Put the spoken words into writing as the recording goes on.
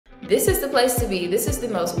this is the place to be. This is the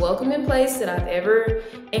most welcoming place that I've ever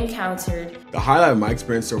encountered. The highlight of my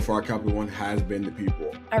experience so far at Capital One has been the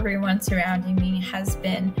people. Everyone surrounding me has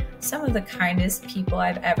been some of the kindest people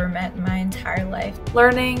I've ever met in my entire life.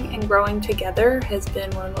 Learning and growing together has been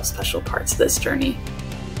one of the most special parts of this journey.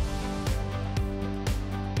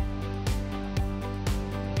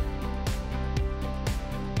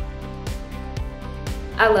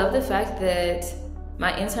 I love the fact that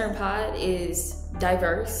my intern pod is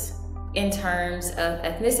diverse in terms of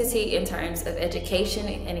ethnicity, in terms of education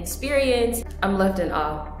and experience. I'm left in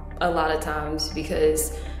awe a lot of times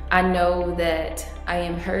because I know that I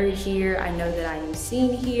am heard here. I know that I am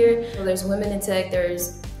seen here. So there's women in tech,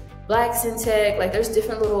 there's blacks in tech, like there's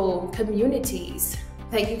different little communities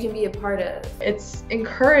that you can be a part of. It's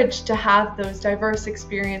encouraged to have those diverse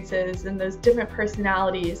experiences and those different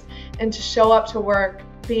personalities and to show up to work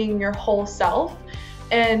being your whole self.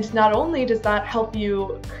 And not only does that help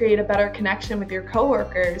you create a better connection with your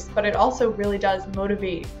coworkers, but it also really does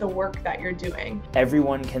motivate the work that you're doing.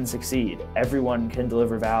 Everyone can succeed. Everyone can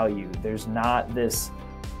deliver value. There's not this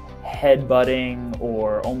headbutting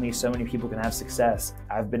or only so many people can have success.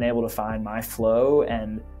 I've been able to find my flow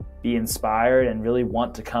and be inspired and really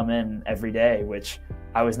want to come in every day, which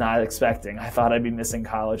I was not expecting. I thought I'd be missing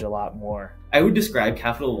college a lot more. I would describe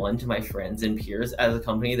Capital One to my friends and peers as a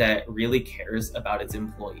company that really cares about its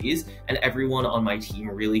employees, and everyone on my team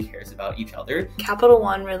really cares about each other. Capital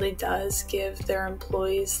One really does give their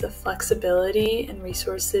employees the flexibility and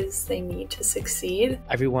resources they need to succeed.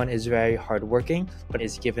 Everyone is very hardworking, but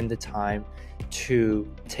is given the time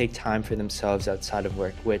to take time for themselves outside of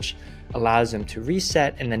work, which allows them to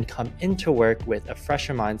reset and then come into work with a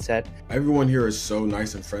fresher mindset. Everyone here is so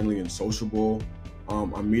nice and friendly and sociable.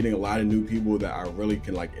 I'm meeting a lot of new people that I really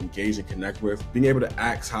can engage and connect with. Being able to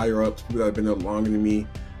ask higher ups, people that have been there longer than me,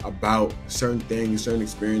 about certain things, certain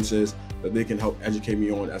experiences that they can help educate me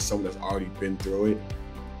on as someone that's already been through it.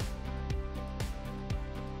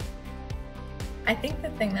 I think the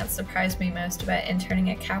thing that surprised me most about interning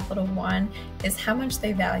at Capital One is how much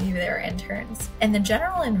they value their interns. And the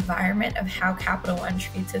general environment of how Capital One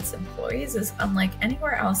treats its employees is unlike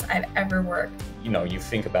anywhere else I've ever worked. You know, you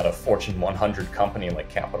think about a Fortune 100 company like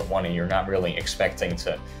Capital One and you're not really expecting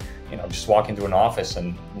to, just walk into an office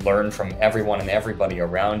and learn from everyone and everybody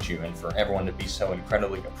around you and for everyone to be so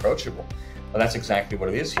incredibly approachable. Well, that's exactly what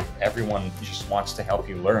it is here. Everyone just wants to help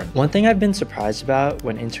you learn. One thing I've been surprised about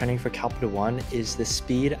when interning for Capital One is the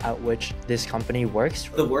speed at which this company works.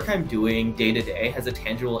 The work I'm doing day to day has a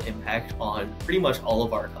tangible impact on pretty much all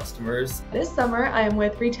of our customers. This summer, I am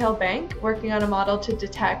with Retail Bank working on a model to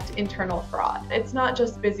detect internal fraud. It's not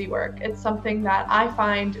just busy work. It's something that I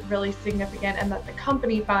find really significant and that the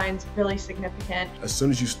company finds really significant. As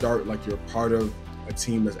soon as you start, you're part of a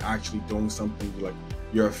team that's actually doing something,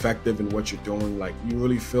 you're effective in what you're doing, you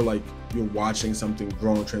really feel like you're watching something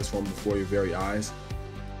grow and transform before your very eyes.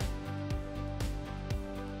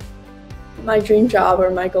 My dream job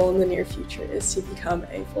or my goal in the near future is to become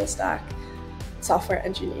a full stack software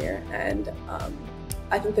engineer, and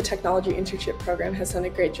I think the technology internship program has done a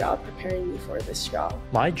great job preparing me for this job.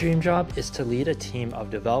 My dream job is to lead a team of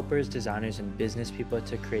developers, designers, and business people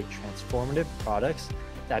to create transformative products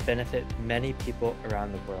that benefit many people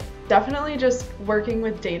around the world. Definitely just working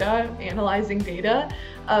with data, analyzing data,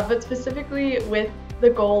 but specifically with the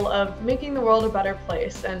goal of making the world a better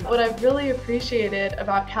place. And what I've really appreciated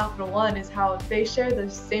about Capital One is how they share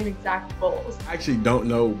those same exact goals. I actually don't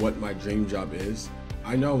know what my dream job is.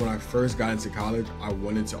 I know when I first got into college, I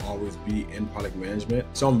wanted to always be in product management.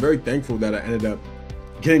 So I'm very thankful that I ended up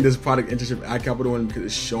getting this product internship at Capital One because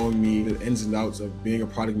it's showing me the ins and outs of being a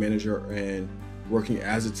product manager and working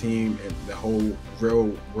as a team and the whole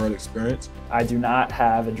real world experience. I do not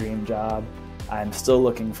have a dream job. I'm still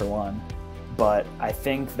looking for one. But I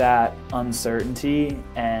think that uncertainty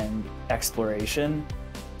and exploration,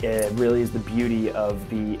 it really is the beauty of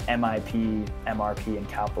the MIP, MRP, and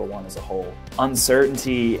Capital One as a whole.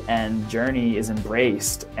 Uncertainty and journey is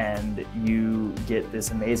embraced, and you get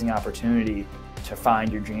this amazing opportunity to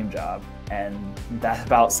find your dream job. And that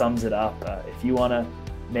about sums it up. If you want to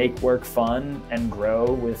make work fun and grow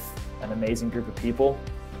with an amazing group of people,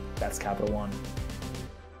 that's Capital One.